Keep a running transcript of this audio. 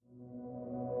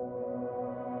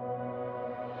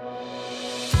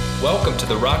Welcome to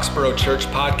the Roxborough Church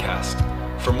Podcast.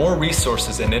 For more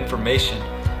resources and information,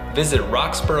 visit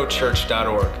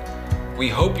roxboroughchurch.org. We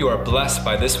hope you are blessed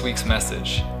by this week's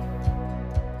message.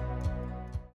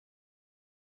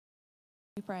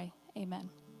 We pray. Amen.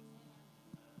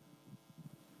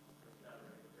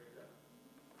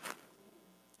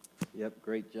 Yep,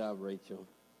 great job, Rachel.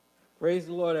 Praise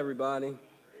the Lord, everybody.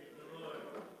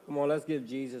 Come on, let's give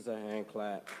Jesus a hand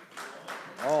clap.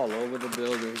 All over the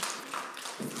building.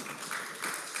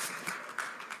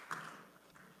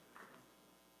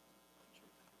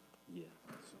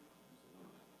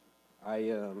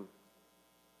 Yeah.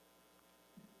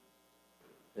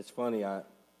 It's funny, I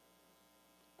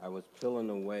was peeling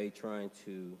away trying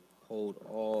to hold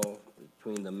all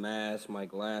between the mask, my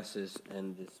glasses,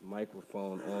 and this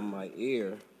microphone on my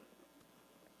ear.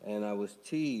 And I was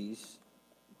teased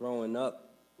growing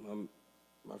up.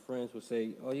 My friends would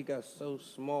say, "Oh, you got so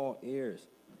small ears."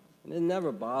 And it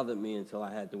never bothered me until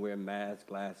I had to wear masks,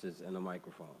 glasses, and a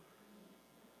microphone.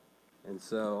 And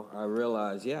so I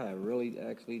realized, yeah, I really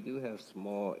actually do have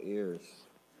small ears.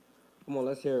 Come on,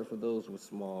 let's hear it for those with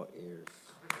small ears.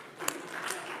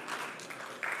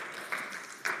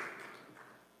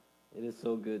 It is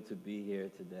so good to be here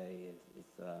today.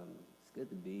 It's good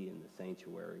to be in the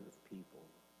sanctuary with people,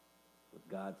 with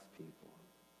God's people,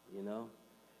 you know?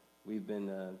 We've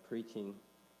been preaching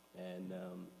and,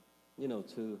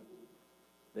 to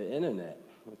the internet,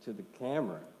 or to the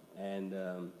camera.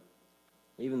 And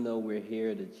even though we're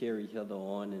here to cheer each other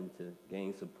on and to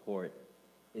gain support,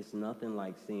 it's nothing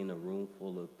like seeing a room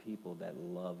full of people that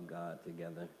love God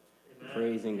together,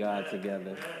 praising God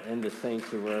together, in the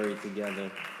sanctuary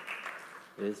together.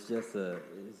 It's just a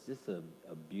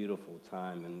beautiful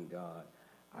time in God.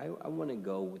 I want to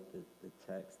go with the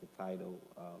text, the title,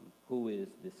 Who is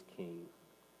this King?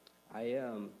 I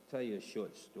tell you a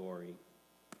short story.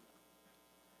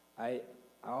 I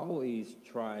always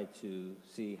try to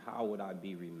see how would I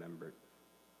be remembered.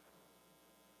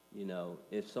 You know,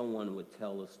 if someone would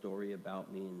tell a story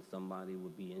about me and somebody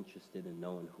would be interested in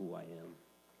knowing who I am,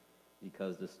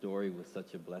 because the story was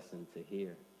such a blessing to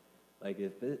hear. Like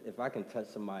if I can touch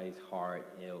somebody's heart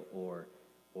or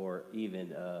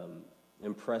even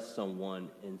impress someone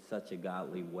in such a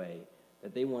godly way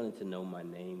that they wanted to know my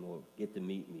name or get to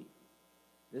meet me.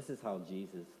 This is how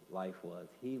Jesus' life was.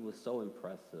 He was so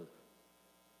impressive,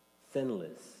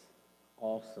 sinless,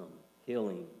 awesome,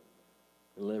 healing,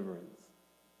 deliverance,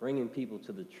 bringing people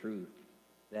to the truth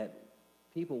that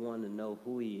people want to know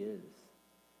who he is.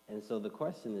 And so the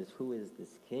question is, who is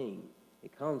this king?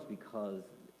 It comes because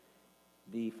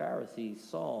the Pharisees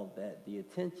saw that the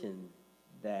attention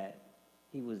that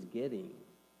he was getting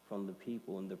from the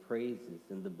people and the praises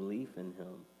and the belief in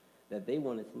him, that they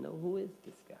wanted to know, who is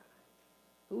this guy?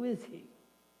 Who is he?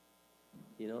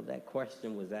 You know, that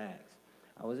question was asked.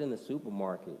 I was in the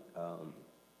supermarket a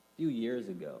few years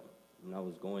ago, and I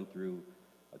was going through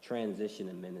a transition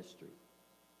in ministry.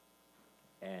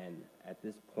 And at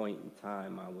this point in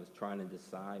time, I was trying to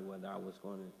decide whether I was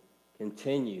going to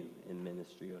continue in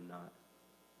ministry or not.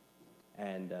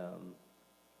 And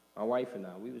my wife and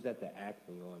I, we was at the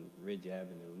Acme on Ridge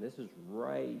Avenue, and this is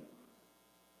right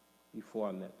before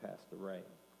I met Pastor Ray.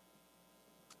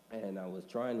 And I was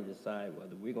trying to decide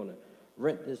whether we're going to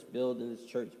rent this building, this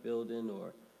church building,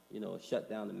 or, shut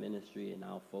down the ministry and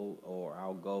I'll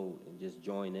go and just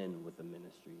join in with the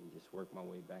ministry and just work my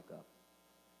way back up.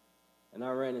 And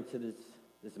I ran into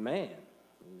this man,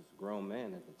 this grown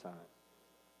man at the time.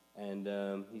 And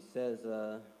he says,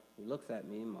 he looks at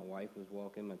me, my wife was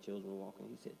walking, my children were walking.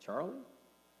 He said, "Charlie?"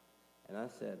 And I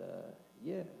said,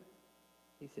 "Yeah."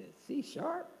 He said, "C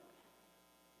Sharp?"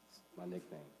 It's my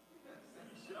nickname.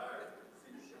 C Sharp?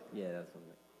 Yeah, that's my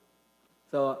name.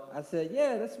 So I said,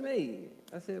 "Yeah, that's me."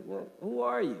 I said, "Well, who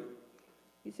are you?"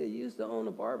 He said, "You used to own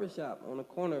a barbershop on the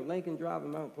corner of Lincoln Drive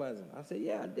and Mount Pleasant." I said,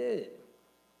 "Yeah, I did."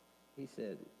 He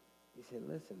said, "Listen,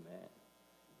 man."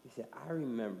 He said, "I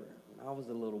remember when I was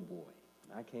a little boy.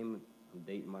 I'm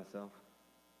dating myself.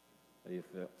 So you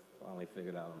finally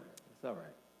figured out. It's all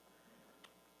right.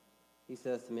 He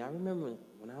says to me, "I remember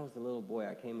when I was a little boy,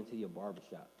 I came into your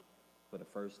barbershop for the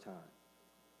first time.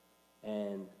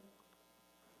 And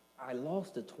I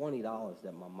lost the $20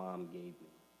 that my mom gave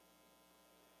me.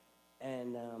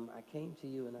 And I came to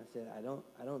you and I said, I don't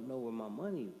know where my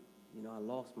money, I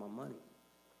lost my money.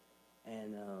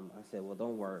 And I said, well,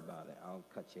 don't worry about it. I'll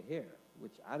cut your hair,"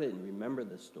 which I didn't remember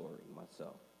the story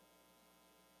myself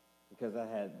because I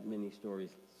had many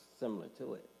stories similar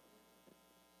to it.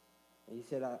 And he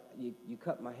said, you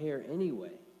cut my hair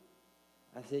anyway.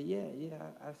 I said, yeah.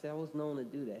 I said, I was known to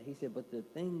do that. He said, but the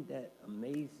thing that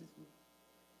amazes me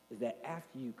is that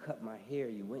after you cut my hair,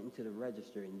 you went into the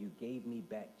register and you gave me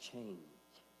back change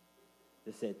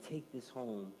that said, take this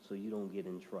home so you don't get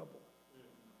in trouble.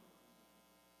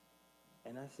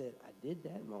 And I said, I did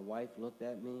that. My wife looked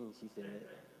at me and she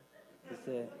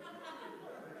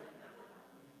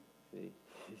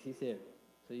said,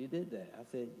 so you did that? I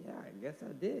said, yeah, I guess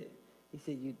I did. He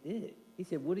said, you did? He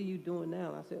said, what are you doing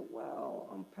now? I said, well,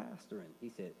 I'm pastoring.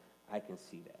 He said, I can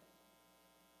see that.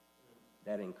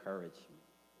 That encouraged me.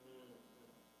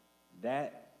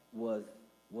 That was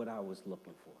what I was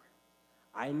looking for.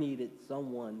 I needed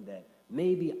someone that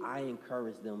maybe I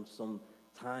encouraged them some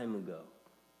time ago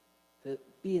to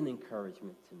be an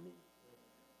encouragement to me.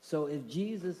 So if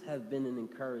Jesus has been an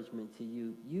encouragement to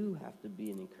you, you have to be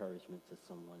an encouragement to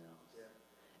someone else. Yeah.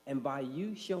 And by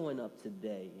you showing up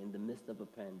today in the midst of a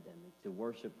pandemic to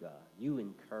worship God, you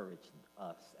encourage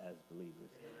us as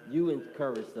believers. You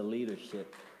encourage the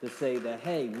leadership to say that,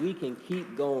 hey, we can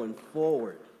keep going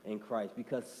forward in Christ,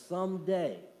 because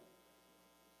someday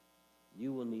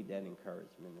you will need that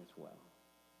encouragement as well.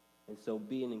 And so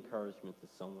be an encouragement to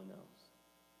someone else.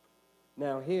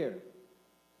 Now here,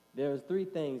 there's three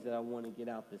things that I want to get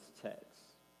out this text.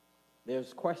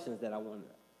 There's questions that I want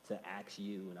to ask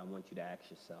you, and I want you to ask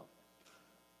yourself.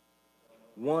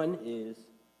 One is,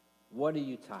 what are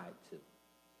you tied to?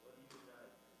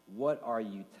 What are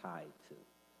you tied to?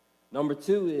 Number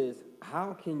two is,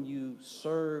 how can you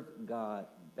serve God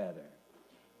better?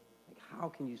 Like, how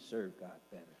can you serve God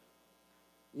better?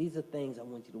 These are things I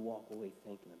want you to walk away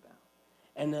thinking about.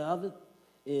 And the other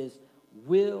is,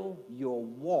 will your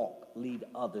walk lead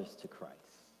others to Christ?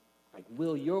 Like,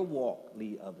 will your walk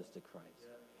lead others to Christ? Yeah.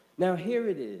 Now, here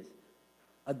it is.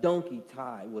 A donkey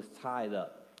was tied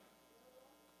up,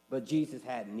 but Jesus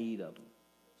had need of him.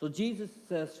 So Jesus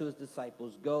says to his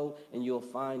disciples, go and you'll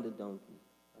find a donkey,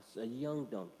 a young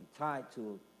donkey, tied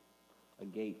to a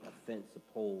gate, a fence, a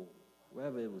pole,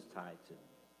 wherever it was tied to.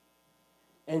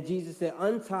 And Jesus said,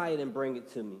 untie it and bring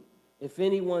it to me. If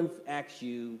anyone asks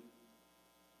you,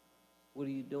 what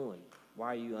are you doing? Why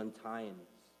are you untying this?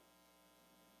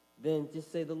 Then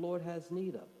just say, the Lord has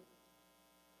need of it.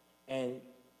 And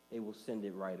they will send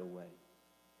it right away.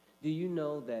 Do you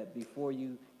know that before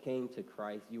you came to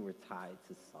Christ, you were tied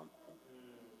to something?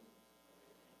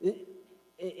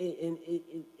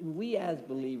 We as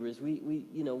believers,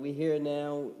 we here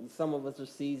now. Some of us are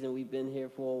seasoned. We've been here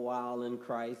for a while in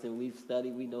Christ, and we've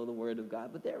studied. We know the Word of God.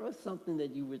 But there was something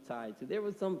that you were tied to. There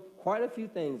was quite a few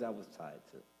things I was tied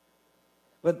to.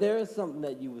 But there is something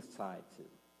that you was tied to.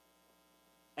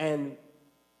 And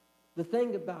the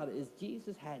thing about it is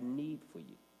Jesus had need for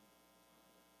you.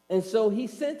 And so he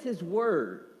sent his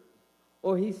word,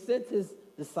 or he sent his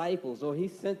disciples, or he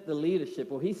sent the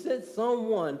leadership, or he sent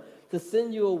someone to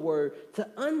send you a word to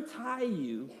untie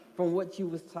you from what you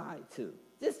was tied to,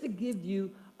 just to give you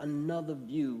another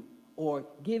view or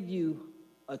give you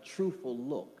a truthful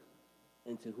look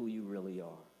into who you really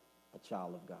are, a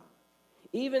child of God.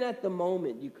 Even at the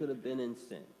moment, you could have been in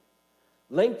sin,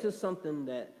 linked to something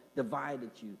that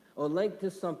divided you, or linked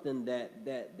to something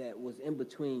that was in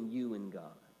between you and God.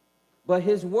 But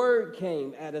his word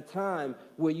came at a time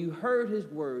where you heard his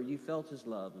word, you felt his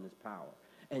love and his power,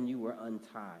 and you were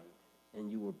untied, and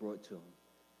you were brought to him.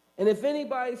 And if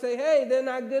anybody say, hey, they're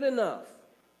not good enough,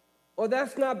 or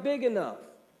that's not big enough,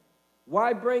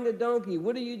 why bring a donkey?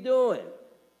 What are you doing?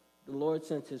 The Lord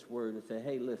sent his word and said,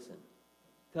 hey, listen,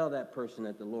 tell that person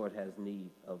that the Lord has need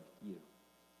of you.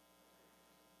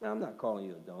 Now, I'm not calling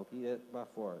you a donkey, that's by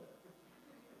far.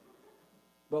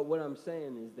 But what I'm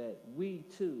saying is that we,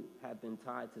 too, have been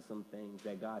tied to some things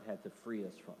that God had to free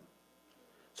us from.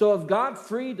 So if God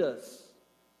freed us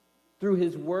through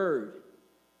his word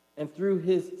and through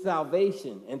his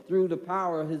salvation and through the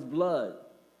power of his blood,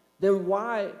 then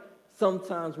why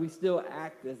sometimes we still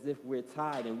act as if we're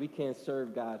tied and we can't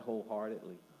serve God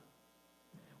wholeheartedly?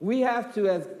 We have to,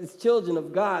 as children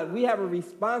of God, we have a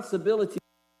responsibility to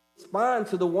respond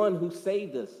to the one who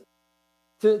saved us.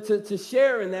 To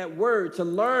share in that word, to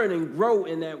learn and grow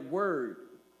in that word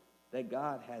that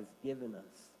God has given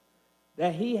us,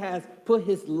 that he has put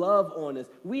his love on us.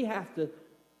 We have to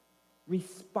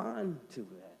respond to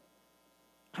that.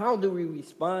 How do we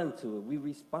respond to it? We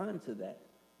respond to that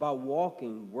by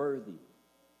walking worthy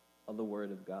of the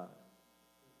word of God.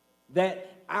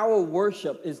 That our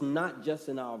worship is not just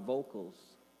in our vocals,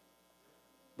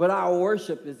 but our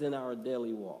worship is in our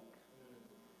daily walk.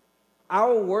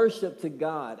 Our worship to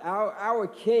God, our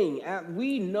King,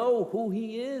 we know who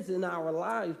he is in our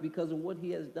lives because of what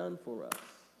he has done for us.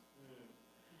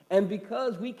 And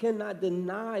because we cannot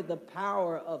deny the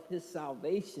power of his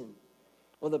salvation,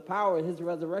 or the power of his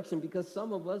resurrection, because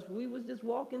some of us, we was just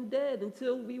walking dead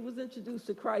until we was introduced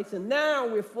to Christ. And now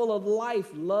we're full of life,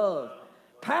 love,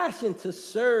 passion to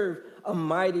serve a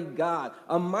mighty God,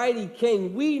 a mighty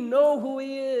King. We know who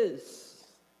he is.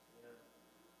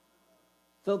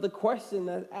 So the question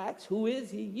that asks, who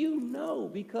is he? You know,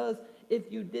 because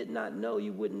if you did not know,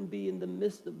 you wouldn't be in the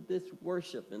midst of this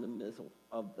worship, in the midst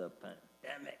of the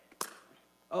pandemic.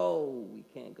 Oh, we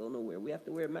can't go nowhere. We have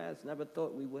to wear masks. Never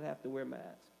thought we would have to wear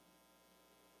masks.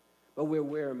 But we're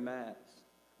wearing masks.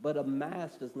 But a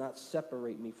mask does not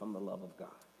separate me from the love of God.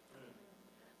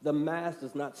 The mask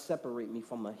does not separate me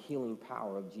from the healing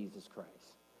power of Jesus Christ.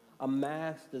 A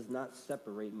mask does not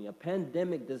separate me. A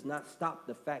pandemic does not stop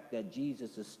the fact that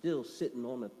Jesus is still sitting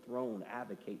on the throne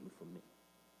advocating for me.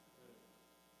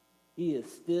 He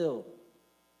is still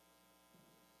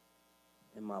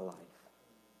in my life.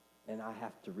 And I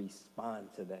have to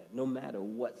respond to that, no matter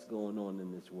what's going on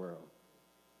in this world.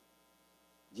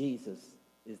 Jesus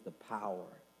is the power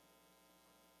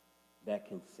that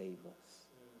can save us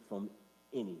from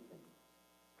anything,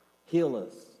 heal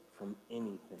us from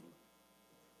anything.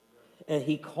 And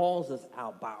he calls us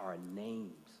out by our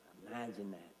names.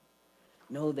 Imagine that.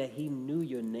 Know that he knew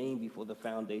your name before the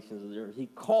foundations of the earth. He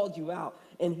called you out,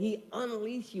 and he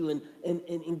unleashed you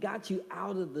and got you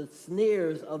out of the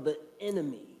snares of the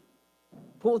enemy.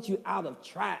 Pulled you out of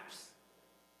traps,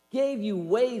 gave you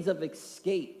ways of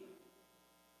escape.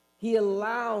 He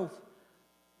allows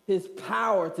his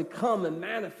power to come and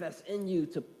manifest in you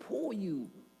to pull you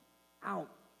out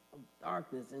of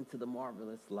darkness into the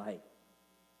marvelous light.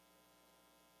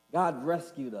 God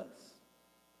rescued us,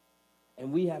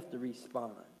 and we have to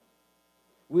respond.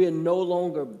 We are no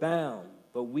longer bound,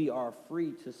 but we are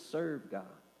free to serve God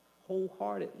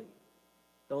wholeheartedly.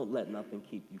 Don't let nothing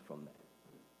keep you from that.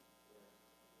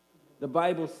 The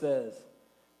Bible says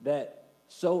that,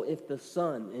 so if the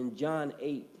Son, in John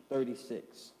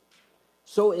 8:36,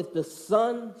 so if the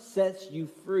Son sets you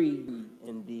free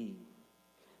indeed.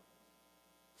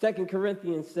 2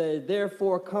 Corinthians says,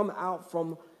 therefore come out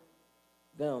from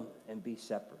them and be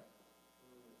separate,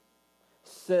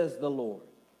 says the Lord.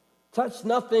 Touch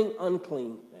nothing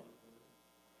unclean thing,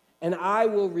 and I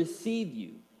will receive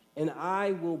you. And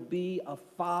I will be a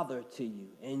father to you,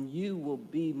 and you will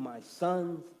be my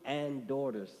sons and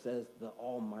daughters, says the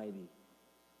Almighty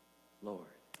Lord.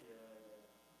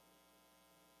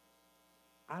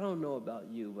 I don't know about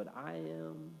you, but I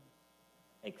am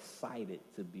excited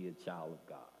to be a child of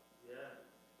God.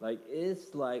 Like,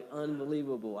 it's like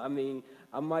unbelievable. I mean,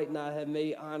 I might not have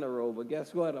made honor roll, but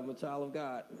guess what? I'm a child of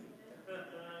God.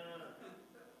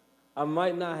 I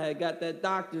might not have got that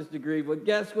doctor's degree, but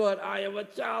guess what? I am a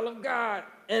child of God.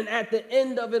 And at the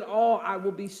end of it all, I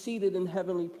will be seated in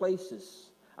heavenly places.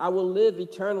 I will live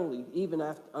eternally, even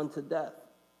after unto death,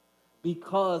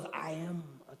 because I am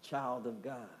a child of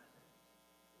God.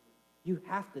 You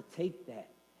have to take that,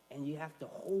 and you have to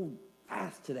hold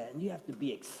fast to that, and you have to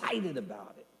be excited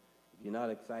about it. If you're not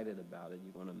excited about it,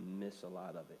 you're going to miss a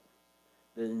lot of it.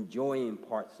 The enjoying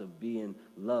parts of being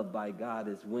loved by God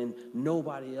is when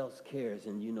nobody else cares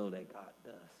and you know that God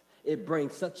does. It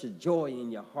brings such a joy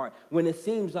in your heart. When it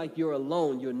seems like you're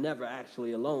alone, you're never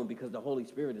actually alone because the Holy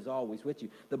Spirit is always with you.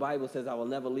 The Bible says, I will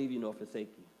never leave you nor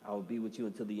forsake you. I will be with you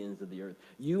until the ends of the earth.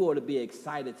 You ought to be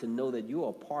excited to know that you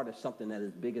are part of something that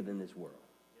is bigger than this world.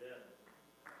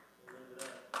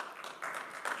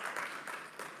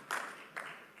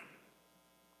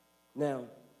 Now,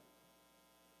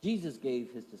 Jesus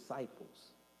gave his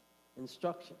disciples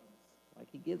instructions, like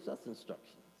he gives us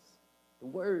instructions. The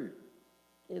word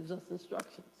gives us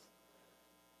instructions.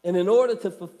 And in order to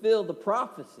fulfill the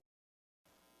prophecy,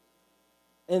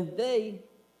 and they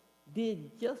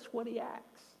did just what he asked.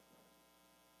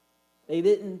 They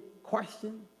didn't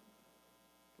question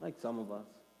like some of us.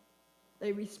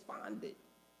 They responded.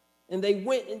 And they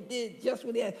went and did just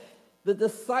what he asked. The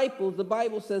disciples, the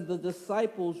Bible says the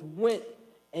disciples went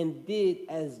and did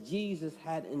as Jesus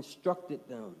had instructed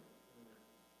them.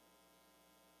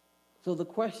 So the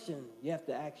question you have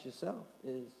to ask yourself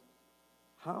is,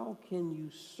 how can you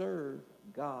serve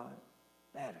God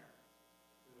better?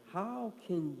 How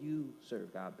can you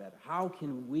serve God better? How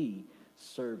can we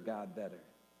serve God better?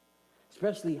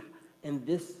 Especially in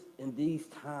these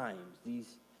times, these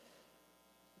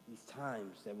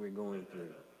times that we're going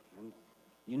through.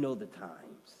 You know the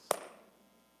times.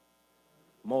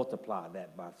 Multiply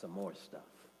that by some more stuff.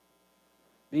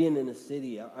 Being in the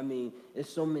city, I mean, there's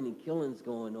so many killings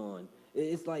going on.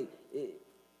 It's like,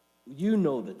 you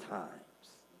know the times.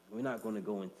 We're not going to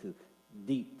go into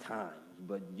deep times,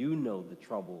 but you know the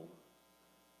trouble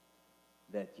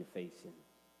that you're facing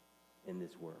in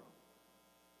this world.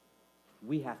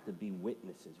 we have to be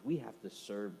witnesses. We have to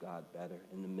serve God better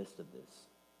in the midst of this.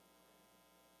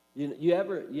 You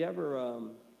ever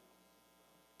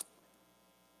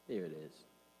here it is.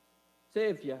 Say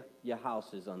if your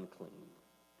house is unclean,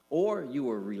 or you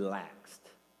were relaxed.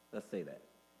 Let's say that.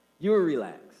 You were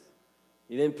relaxed.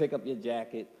 You didn't pick up your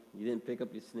jacket. You didn't pick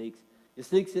up your sneaks. Your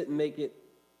sneaks didn't make it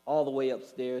all the way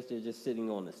upstairs. They're just sitting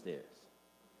on the stairs.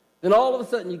 Then all of a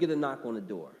sudden you get a knock on the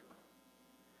door.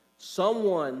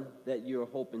 Someone that you're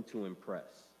hoping to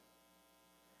impress.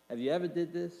 Have you ever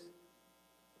did this?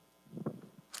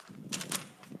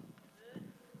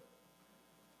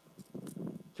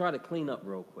 Try to clean up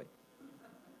real quick.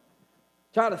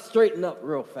 Try to straighten up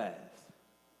real fast.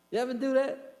 You ever do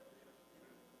that?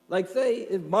 Like, say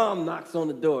if mom knocks on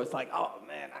the door, it's like, oh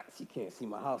man, she can't see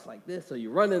my house like this. So you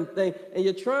run in the thing, and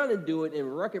you're trying to do it in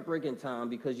record-breaking time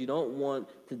because you don't want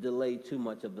to delay too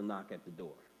much of the knock at the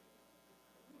door.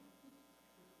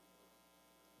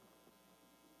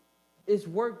 It's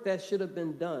work that should have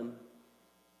been done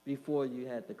before you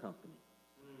had the company.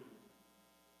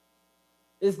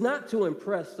 It's not to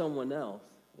impress someone else.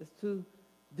 It's to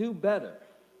do better.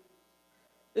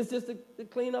 It's just to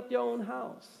clean up your own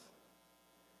house.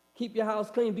 Keep your house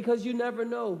clean, because you never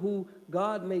know who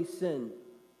God may send.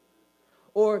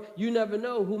 Or you never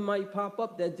know who might pop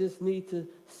up that just need to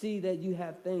see that you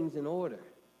have things in order.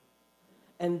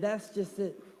 And that's just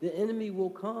it. The enemy will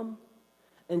come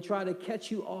and try to catch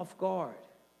you off guard.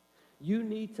 You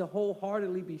need to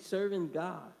wholeheartedly be serving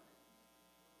God.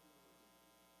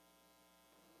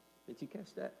 Did you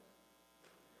catch that?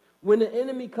 When the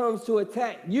enemy comes to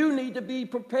attack, you need to be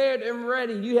prepared and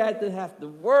ready. You have to have the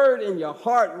word in your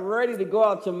heart ready to go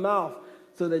out your mouth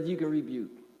so that you can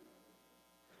rebuke.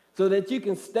 So that you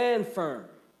can stand firm,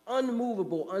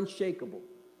 unmovable, unshakable,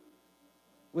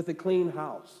 with a clean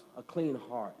house, a clean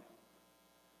heart.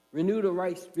 Renew the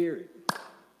right spirit.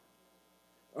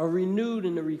 A renewed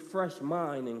and a refreshed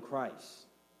mind in Christ.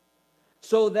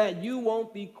 So that you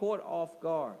won't be caught off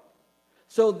guard.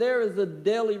 So there is a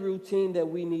daily routine that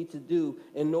we need to do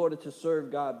in order to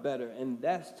serve God better, and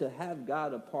that's to have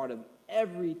God a part of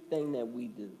everything that we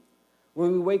do.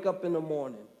 When we wake up in the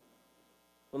morning,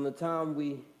 from the time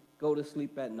we go to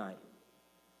sleep at night,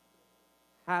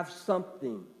 have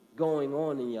something going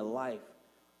on in your life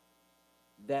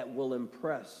that will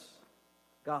impress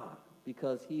God,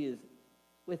 because he is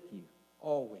with you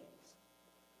always.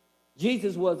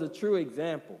 Jesus was a true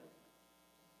example.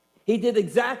 He did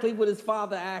exactly what his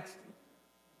Father asked him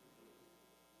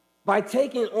by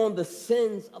taking on the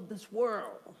sins of this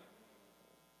world.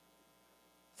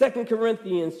 2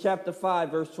 Corinthians chapter 5,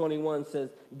 verse 21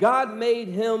 says, God made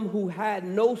him who had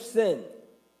no sin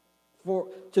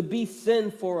to be sin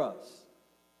for us,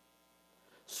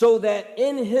 so that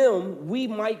in him we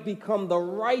might become the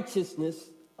righteousness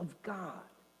of God.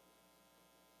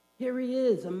 Here he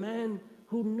is, a man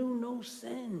who knew no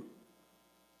sin.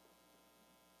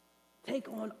 Take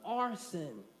on our sin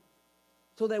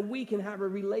so that we can have a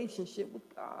relationship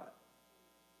with God.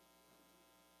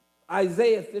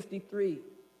 Isaiah 53,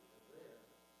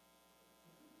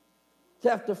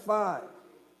 chapter 5.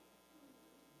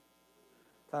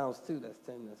 Times 2, that's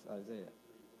 10, that's Isaiah.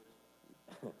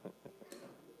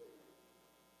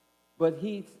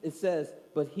 It says,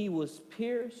 but he was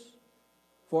pierced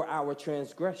for our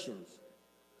transgressions.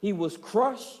 He was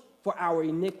crushed for our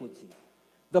iniquity.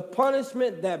 The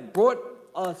punishment that brought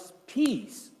us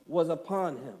peace was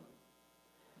upon him.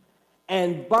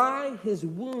 And by his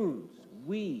wounds,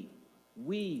 we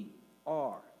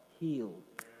are healed.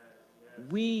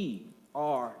 We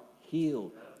are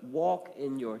healed. Walk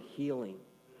in your healing.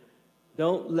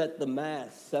 Don't let the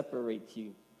mask separate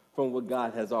you from what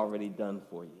God has already done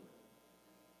for you.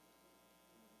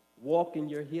 Walk in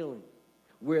your healing.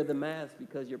 Wear the mask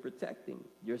because you're protecting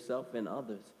yourself and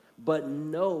others. But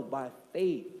know by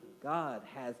faith, God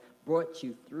has brought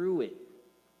you through it.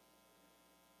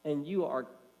 And you ought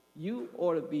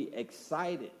to be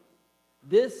excited.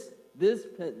 This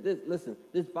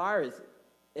virus,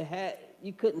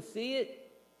 you couldn't see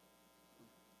it,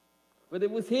 but it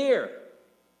was here.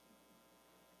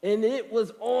 And it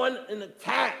was on an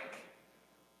attack.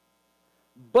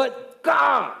 But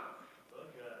God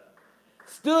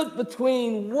stood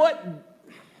between what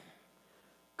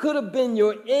could have been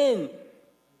your end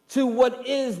to what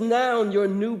is now your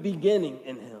new beginning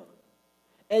in him.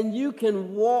 And you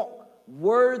can walk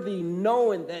worthy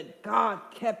knowing that God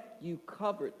kept you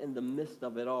covered in the midst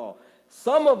of it all.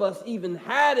 Some of us even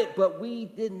had it, but we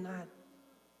did not.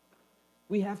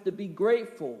 We have to be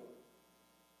grateful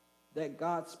that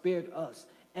God spared us.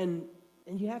 And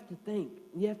you have to think,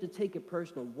 you have to take it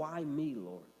personal. Why me,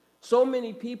 Lord? So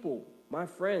many people My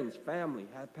friends, family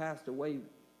have passed away,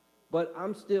 but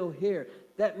I'm still here.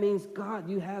 That means, God,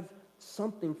 you have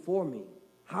something for me.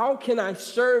 How can I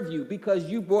serve you? Because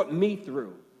you brought me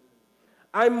through.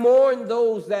 I mourn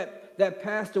those that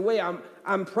passed away.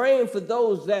 I'm praying for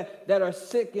those that are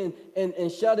sick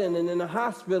and shut in and in the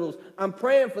hospitals. I'm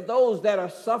praying for those that are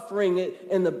suffering it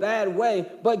in the bad way.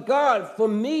 But God, for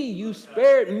me, you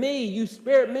spared me. You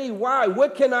spared me. Why?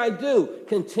 What can I do?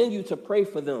 Continue to pray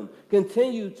for them.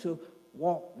 Continue to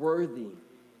walk worthy,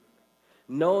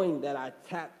 knowing that I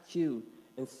tapped you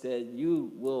and said,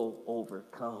 you will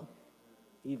overcome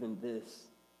even this.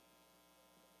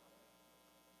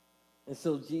 And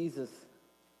so Jesus,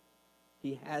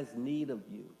 he has need of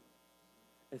you.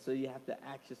 And so you have to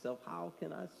ask yourself, how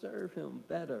can I serve him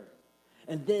better?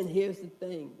 And then here's the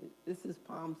thing. This is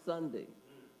Palm Sunday.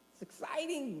 It's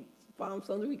exciting. It's Palm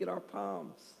Sunday, we get our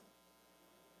palms.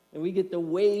 And we get to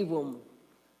wave them.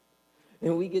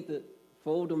 And we get to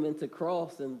fold them into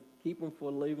cross and keep them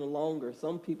for even longer.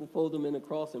 Some people fold them in a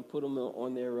cross and put them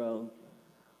on their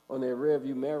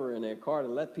rearview mirror in their car to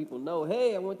let people know,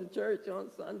 hey, I went to church on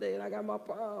Sunday and I got my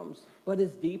palms. But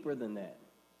it's deeper than that.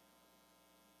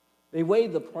 They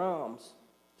wave the palms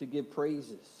to give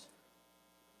praises.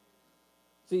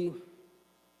 See,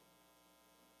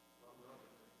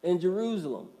 in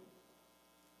Jerusalem,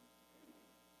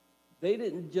 they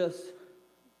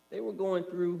were going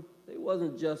through, they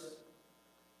wasn't just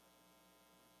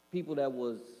people that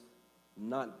was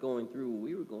not going through what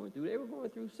we were going through. They were going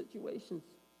through situations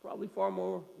probably far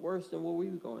more worse than what we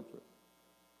were going through.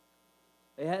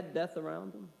 They had death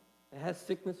around them. They had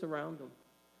sickness around them.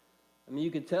 I mean,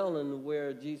 you could tell in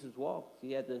where Jesus walked.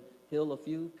 He had to heal a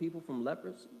few people from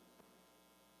leprosy.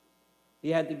 He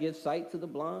had to give sight to the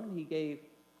blind. He gave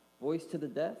voice to the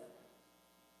deaf.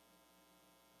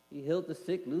 He healed the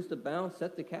sick, loosed the bound,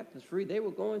 set the captives free. They were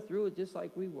going through it just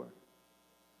like we were.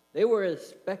 They were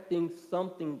expecting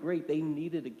something great. They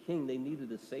needed a king. They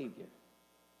needed a savior,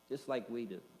 just like we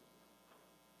do.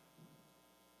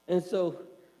 And so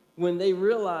when they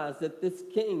realized that this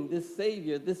king, this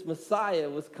savior, this Messiah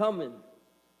was coming,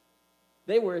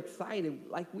 they were excited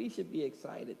like we should be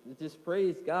excited to just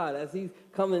praise God as he's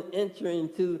coming, entering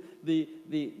into the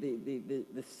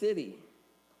city.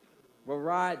 We're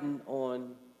riding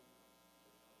on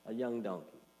a young donkey.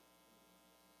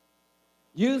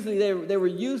 Usually they were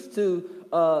used to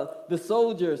the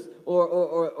soldiers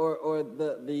or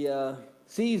the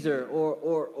Caesar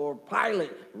or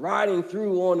Pilate riding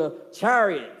through on a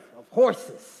chariot of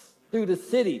horses through the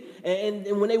city.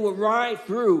 And when they would ride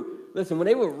through, listen, when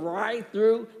they would ride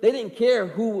through, they didn't care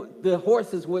who the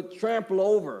horses would trample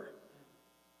over.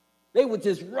 They would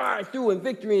just ride through in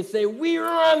victory and say, we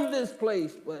run this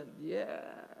place. But yeah,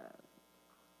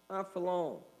 not for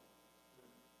long.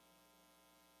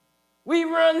 We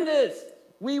run this.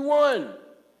 We won.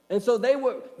 And so they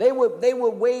would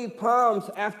wave palms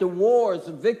after wars,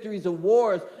 victories of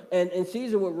wars, and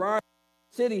Caesar would ride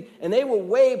the city, and they would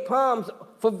wave palms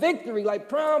for victory, like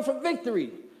palms for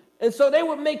victory. And so they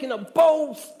were making a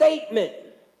bold statement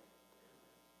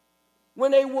when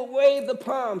they would wave the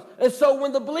palms. And so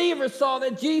when the believers saw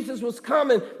that Jesus was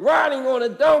coming, riding on a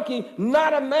donkey,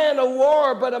 not a man of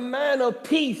war, but a man of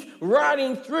peace,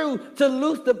 riding through to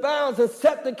loose the bounds and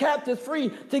set the captives free,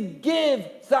 to give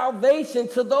salvation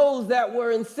to those that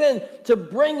were in sin, to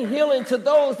bring healing to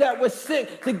those that were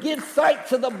sick, to give sight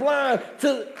to the blind,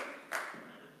 to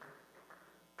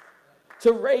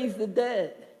raise the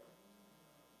dead.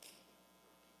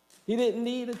 He didn't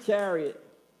need a chariot.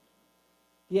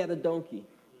 He had a donkey.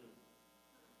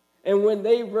 And when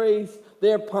they raised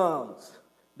their palms,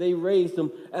 they raised them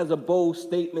as a bold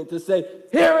statement to say,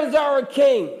 here is our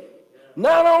king.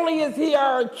 Not only is he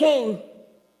our king,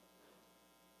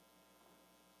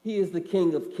 he is the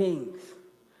King of Kings.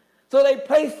 So they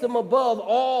placed him above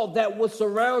all that was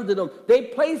surrounding them. They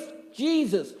placed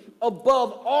Jesus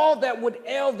above all that would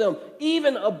ail them,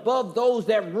 even above those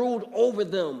that ruled over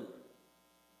them,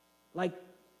 like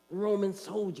Roman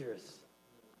soldiers.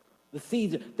 The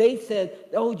Caesar, they said,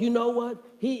 oh, you know what?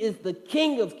 He is the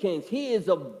King of Kings. He is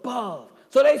above.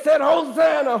 So they said,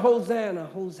 Hosanna, Hosanna,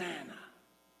 Hosanna.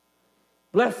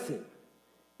 Blessed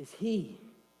is he,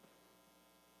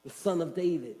 the Son of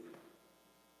David.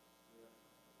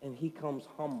 And he comes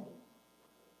humble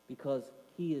because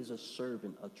he is a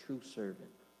servant, a true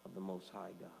servant of the Most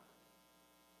High God.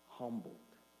 Humbled.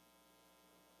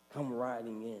 Come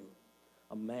riding in,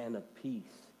 a man of peace.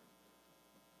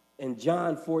 And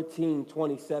John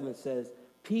 14:27 says,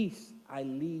 peace I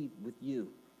leave with you.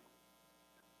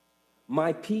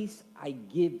 My peace I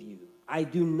give you. I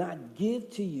do not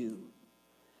give to you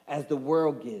as the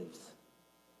world gives.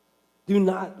 Do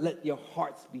not let your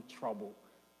hearts be troubled.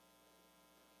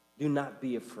 Do not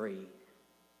be afraid.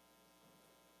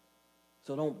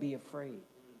 So don't be afraid.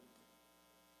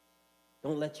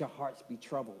 Don't let your hearts be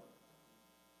troubled.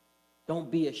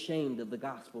 Don't be ashamed of the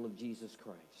gospel of Jesus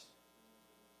Christ.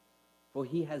 For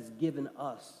he has given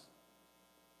us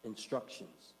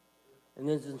instructions. And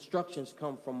those instructions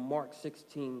come from Mark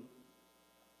 16,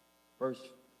 verse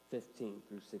 15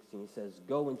 through 16. It says,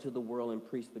 go into the world and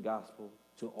preach the gospel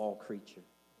to all creature,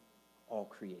 all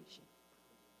creation.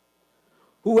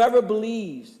 Whoever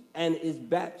believes and is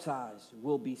baptized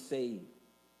will be saved,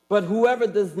 but whoever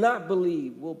does not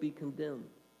believe will be condemned.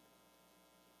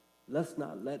 Let's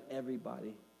not let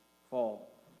everybody fall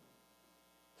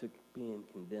to being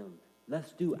condemned.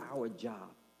 Let's do our job.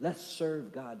 Let's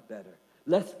serve God better.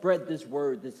 Let's spread this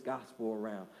word, this gospel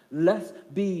around. Let's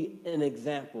be an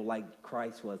example like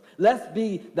Christ was. Let's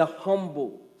be the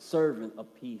humble servant of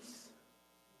peace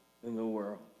in the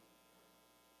world.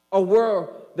 A world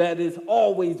that is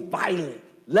always violent.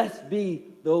 Let's be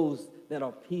those that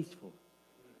are peaceful.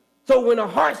 So when a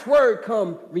harsh word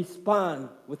comes, respond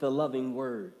with a loving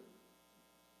word.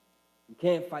 You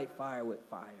can't fight fire with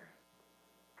fire.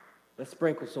 Let's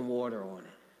sprinkle some water on it.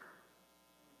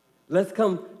 Let's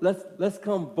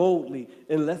come boldly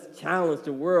and let's challenge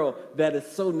the world that is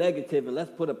so negative, and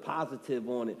let's put a positive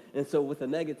on it. And so with a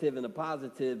negative and a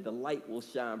positive, the light will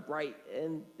shine bright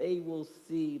and they will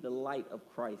see the light of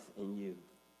Christ in you.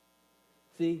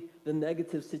 See, the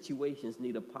negative situations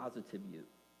need a positive you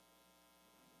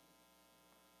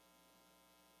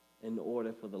in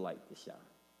order for the light to shine.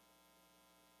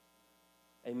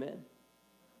 Amen.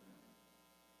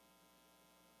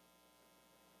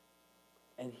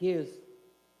 And here's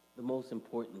the most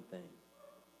important thing,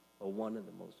 or one of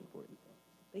the most important things.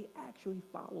 They actually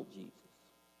followed Jesus.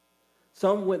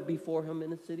 Some went before him in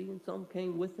the city, and some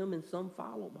came with him, and some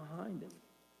followed behind him.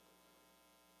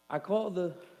 I call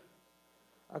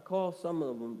some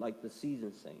of them like the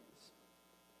seasoned saints.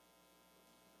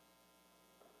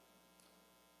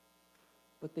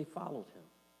 But they followed him.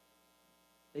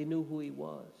 They knew who he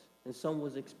was, and some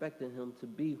was expecting him to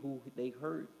be who they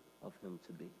heard of him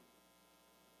to be.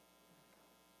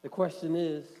 The question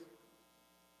is,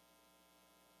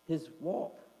 his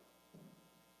walk,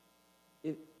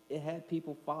 it had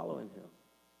people following him.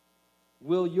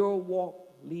 Will your walk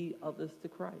lead others to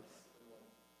Christ?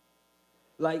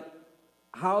 Like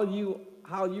how you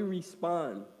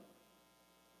respond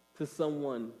to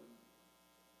someone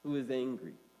who is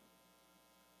angry,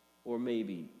 or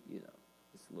maybe,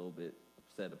 just a little bit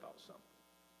upset about something.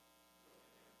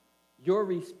 Your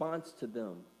response to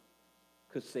them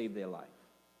could save their life.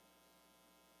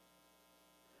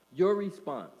 Your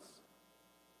response,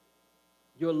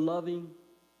 your loving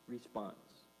response,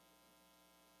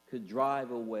 could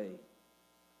drive away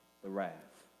the wrath.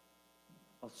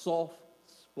 A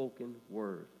soft-spoken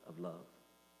word of love,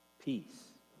 peace,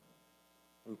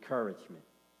 encouragement.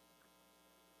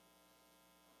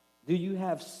 Do you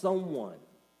have someone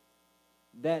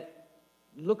that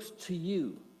looks to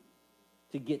you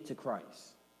to get to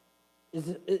Christ?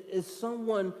 Is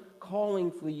someone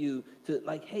calling for you to,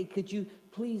 like, hey, could you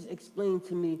please explain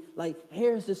to me, like,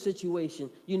 here's the situation.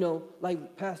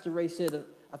 Like Pastor Ray said,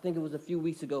 I think it was a few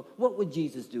weeks ago, what would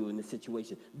Jesus do in this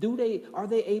situation? Are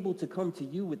they able to come to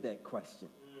you with that question?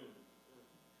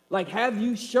 Like, have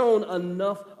you shown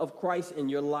enough of Christ in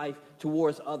your life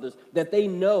towards others that they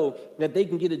know that they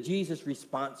can get a Jesus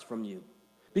response from you?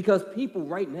 Because people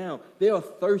right now, they are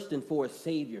thirsting for a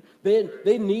Savior.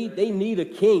 They need a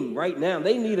king right now.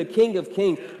 They need a King of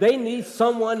Kings. They need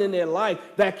someone in their life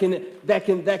that can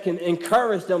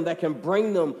encourage them, that can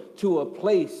bring them to a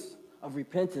place of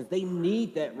repentance. They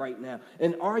need that right now.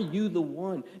 And are you the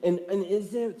one? And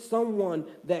is there someone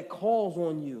that calls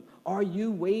on you? Are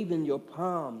you waving your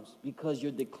palms because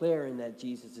you're declaring that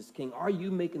Jesus is King? Are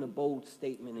you making a bold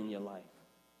statement in your life?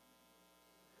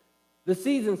 The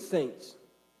seasoned saints,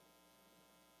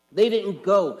 they didn't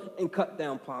go and cut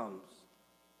down palms.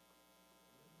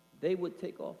 They would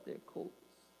take off their coats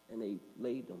and they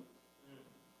laid them.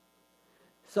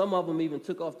 Some of them even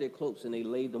took off their cloaks and they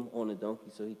laid them on a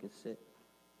donkey so he could sit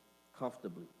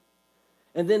comfortably.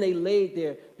 And then they laid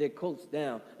their coats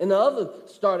down. And the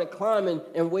others started climbing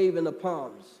and waving the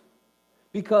palms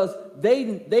because they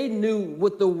knew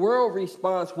what the world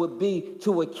response would be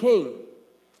to a king.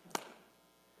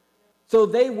 So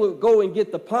they would go and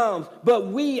get the palms. But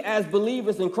we as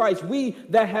believers in Christ, we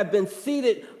that have been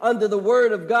seated under the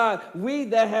word of God, we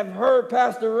that have heard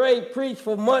Pastor Ray preach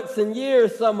for months and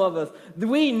years, some of us,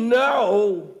 we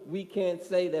know, we can't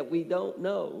say that we don't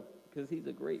know because he's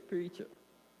a great preacher.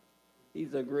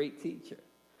 He's a great teacher.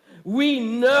 We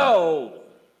know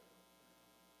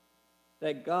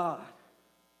that God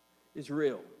is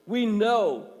real. We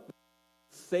know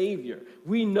Savior.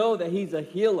 We know that he's a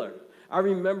healer. I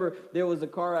remember there was a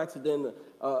car accident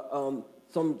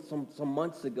some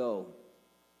months ago.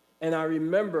 And I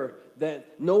remember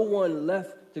that no one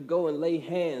left to go and lay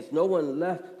hands. No one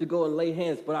left to go and lay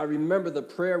hands. But I remember the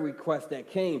prayer request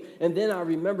that came. And then I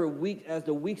remember as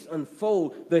the weeks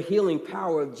unfold, the healing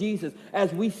power of Jesus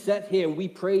as we sat here and we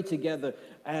prayed together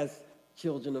as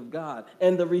children of God.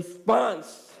 And the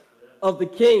response of the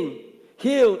King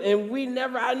healed. And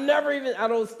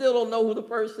I still don't know who the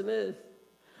person is.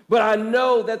 But I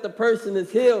know that the person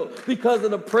is healed because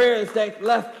of the prayers that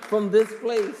left from this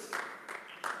place.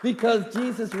 Because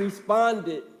Jesus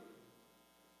responded.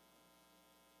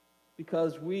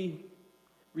 Because we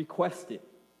requested.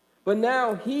 But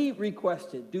now he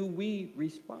requested. Do we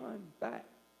respond back?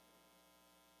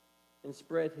 And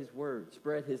spread his word,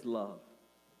 spread his love.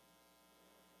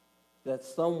 That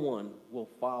someone will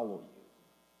follow you.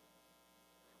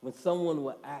 When someone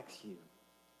will ask you,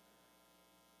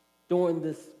 during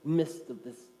this midst of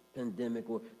this pandemic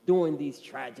or during these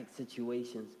tragic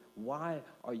situations, why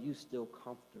are you still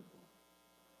comfortable?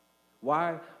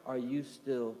 Why are you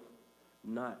still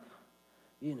not,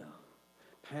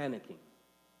 panicking?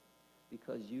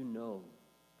 Because you know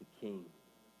the King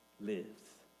lives.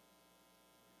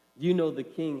 You know the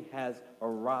King has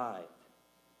arrived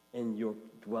in your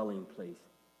dwelling place.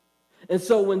 And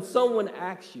so when someone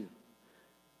asks you,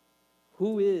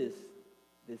 who is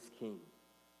this King?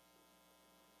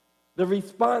 The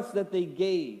response that they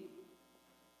gave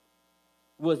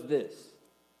was this.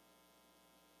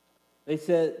 They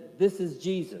said, this is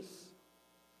Jesus,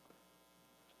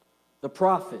 the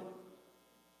prophet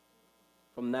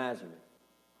from Nazareth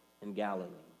in Galilee.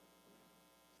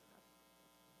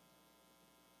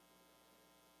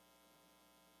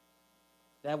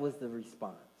 That was the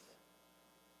response.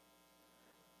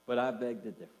 But I beg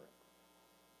to differ.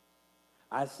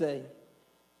 I say,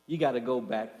 you got to go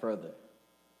back further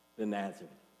than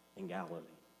Nazareth in Galilee.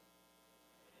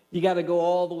 You got to go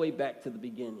all the way back to the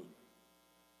beginning.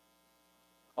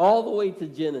 All the way to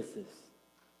Genesis.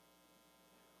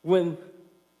 When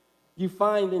you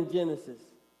find in Genesis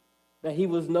that he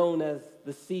was known as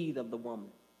the seed of the woman.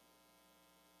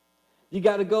 You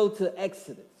got to go to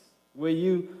Exodus, where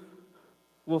you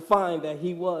will find that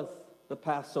he was the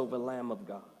Passover Lamb of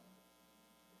God.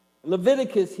 In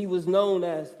Leviticus, he was known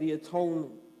as the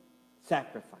atonement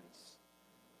sacrifice.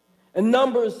 In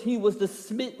Numbers, he was the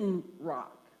smitten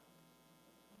rock.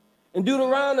 In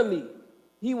Deuteronomy,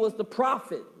 he was the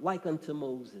prophet like unto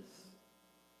Moses.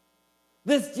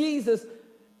 This Jesus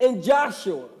in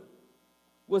Joshua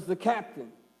was the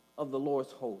captain of the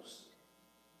Lord's host.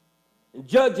 In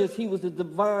Judges, he was the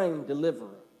divine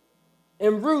deliverer.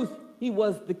 In Ruth, he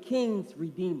was the king's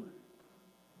redeemer.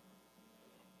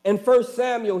 In 1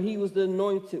 Samuel, he was the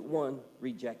anointed one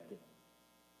rejected.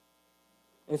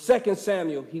 In 2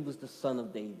 Samuel, he was the son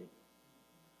of David.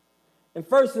 In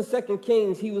 1 and 2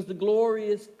 Kings, he was the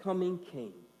glorious coming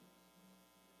king.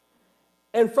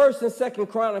 In 1 and 2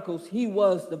 Chronicles, he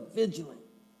was the vigilant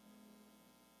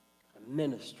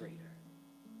administrator.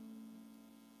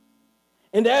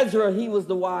 In Ezra, he was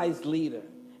the wise leader.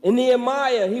 In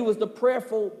Nehemiah, he was the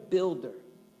prayerful builder.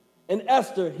 In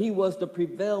Esther, he was the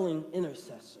prevailing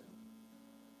intercessor.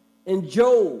 In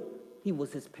Job, he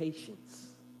was his patience.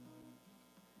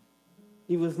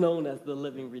 He was known as the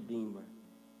living redeemer.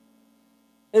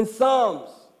 In Psalms,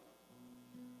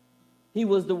 he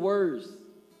was the words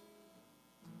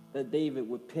that David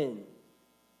would pen.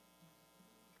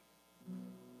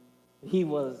 He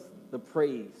was the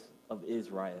praise of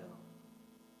Israel.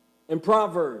 In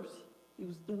Proverbs, he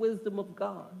was the wisdom of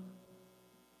God.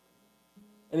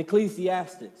 In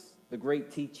Ecclesiastes, the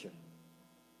great teacher.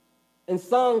 In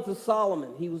Songs of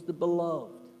Solomon, he was the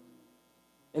beloved.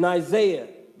 In Isaiah,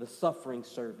 the suffering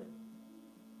servant.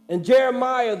 In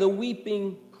Jeremiah, the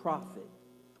weeping prophet.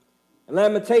 In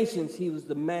Lamentations, he was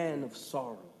the man of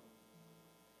sorrow.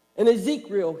 In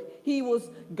Ezekiel, he was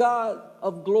God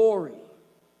of glory.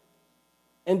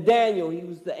 In Daniel, he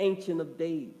was the Ancient of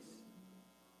Days,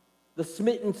 the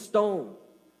smitten stone,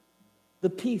 the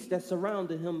peace that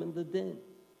surrounded him in the den.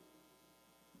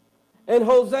 In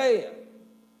Hosea,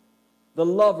 the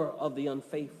lover of the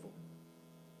unfaithful.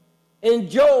 In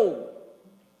Job,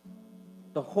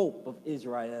 the hope of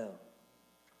Israel.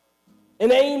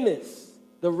 In Amos,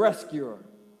 the rescuer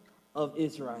of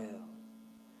Israel.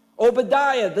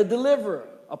 Obadiah, the deliverer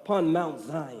upon Mount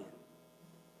Zion.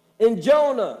 In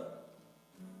Jonah,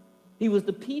 he was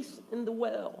the peace in the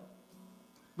well,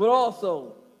 but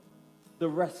also the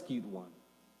rescued one.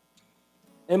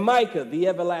 and Micah, the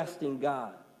everlasting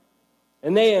God,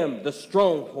 and Nahum, the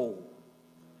stronghold,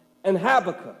 and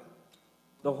Habakkuk,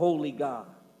 the holy God,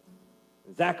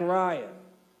 and Zechariah,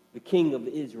 the king of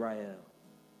Israel,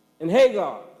 and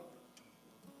Hagar,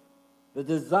 the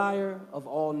desire of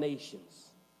all nations.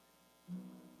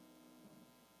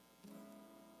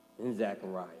 In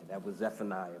Zechariah, that was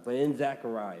Zephaniah, but in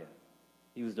Zechariah,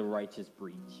 he was the righteous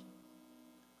breach.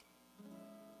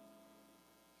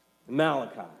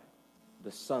 Malachi,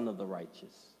 the son of the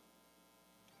righteous.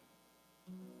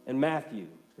 And Matthew,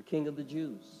 the king of the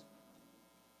Jews.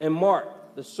 And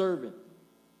Mark, the servant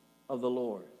of the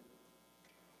Lord.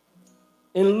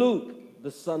 And Luke, the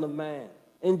son of man.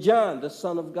 And John, the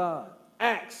son of God.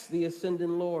 Acts, the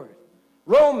ascending Lord.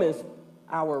 Romans,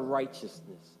 our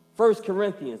righteousness. 1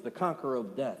 Corinthians, the conqueror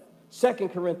of death. 2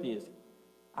 Corinthians,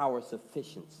 our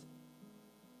sufficiency.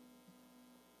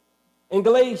 In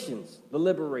Galatians, the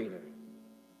liberator.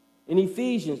 In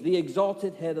Ephesians, the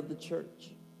exalted head of the church.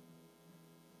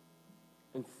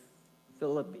 In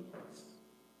Philippians,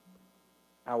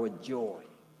 our joy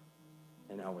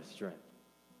and our strength.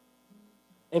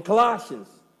 In Colossians,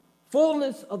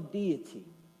 fullness of deity.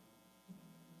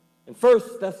 In 1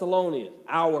 Thessalonians,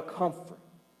 our comfort.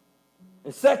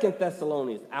 In 2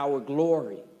 Thessalonians, our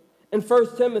glory. In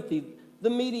 1 Timothy, the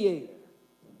mediator.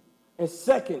 In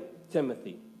 2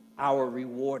 Timothy, our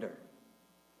rewarder.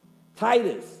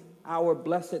 Titus, our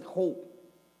blessed hope.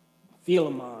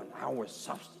 Philemon, our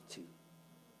substitute.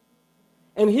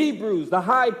 In Hebrews, the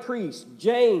high priest.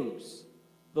 James,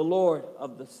 the Lord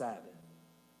of the Sabbath.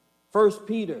 1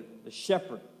 Peter, the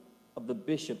shepherd of the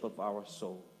bishop of our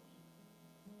soul.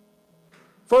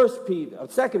 2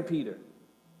 Peter,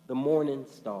 the morning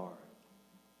star.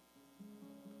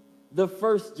 The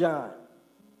 1 John,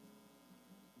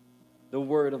 the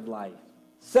word of life.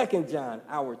 2 John,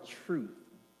 our truth.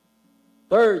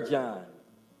 3 John,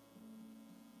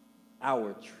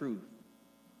 our truth.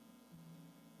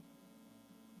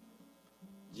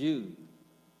 Jude,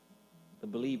 the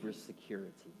believer's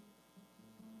security.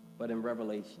 But in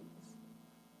Revelations,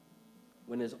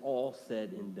 when it's all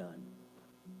said and done,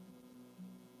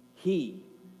 he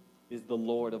is the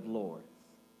Lord of lords,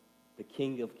 the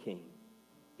King of kings,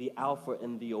 the Alpha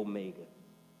and the Omega,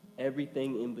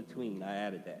 everything in between. I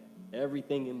added that.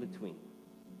 Everything in between.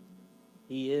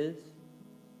 He is,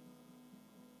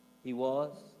 he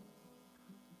was,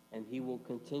 and he will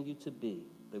continue to be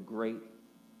the great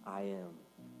I am.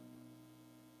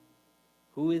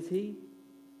 Who is he?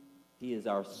 He is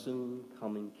our soon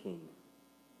coming King,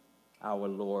 our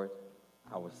Lord,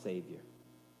 our Savior,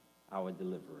 our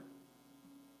deliverer,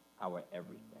 our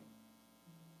everything.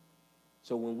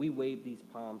 So when we wave these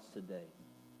palms today,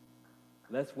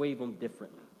 let's wave them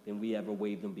differently than we ever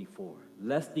waved them before.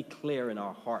 Let's declare in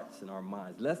our hearts and our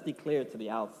minds. Let's declare to the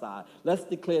outside. Let's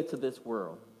declare to this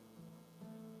world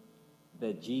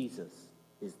that Jesus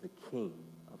is the King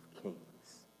of kings.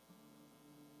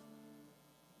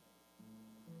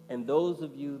 And those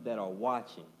of you that are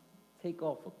watching, take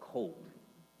off a coat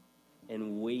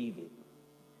and wave it.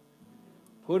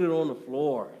 Put it on the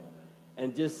floor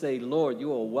and just say, Lord,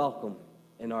 you are welcome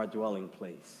in our dwelling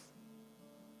place.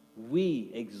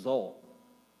 We exalt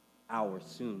our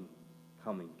soon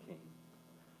coming King.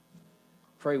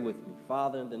 Pray with me.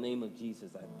 Father, in the name of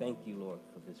Jesus, I thank you, Lord,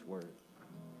 for this word.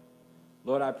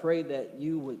 Lord, I pray that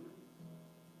you would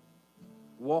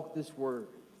walk this word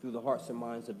through the hearts and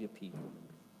minds of your people.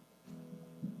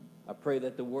 I pray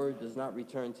that the word does not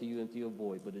return to you empty or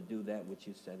void, but to do that which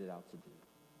you set it out to do.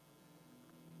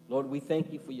 Lord, we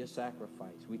thank you for your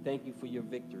sacrifice. We thank you for your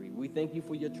victory. We thank you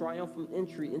for your triumphant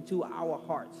entry into our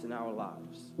hearts and our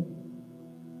lives.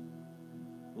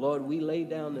 Lord, we lay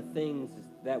down the things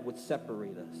that would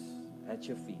separate us at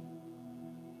your feet.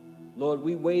 Lord,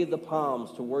 we wave the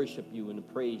palms to worship you and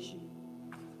to praise you.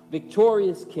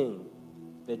 Victorious King,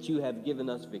 that you have given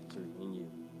us victory in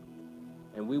you.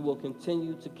 And we will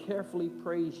continue to carefully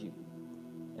praise you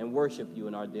and worship you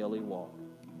in our daily walk.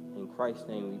 In Christ's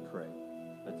name we pray.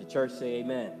 Let the church say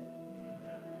amen.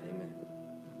 Amen.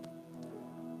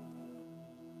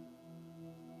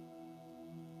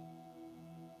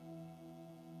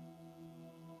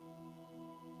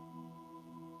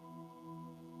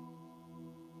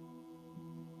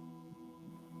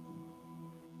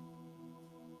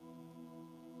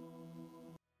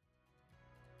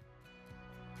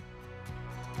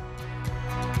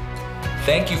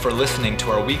 Thank you for listening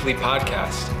to our weekly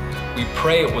podcast. We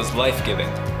pray it was life-giving.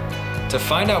 To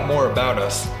find out more about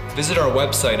us, visit our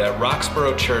website at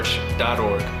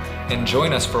roxboroughchurch.org and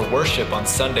join us for worship on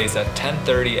Sundays at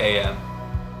 10:30 a.m.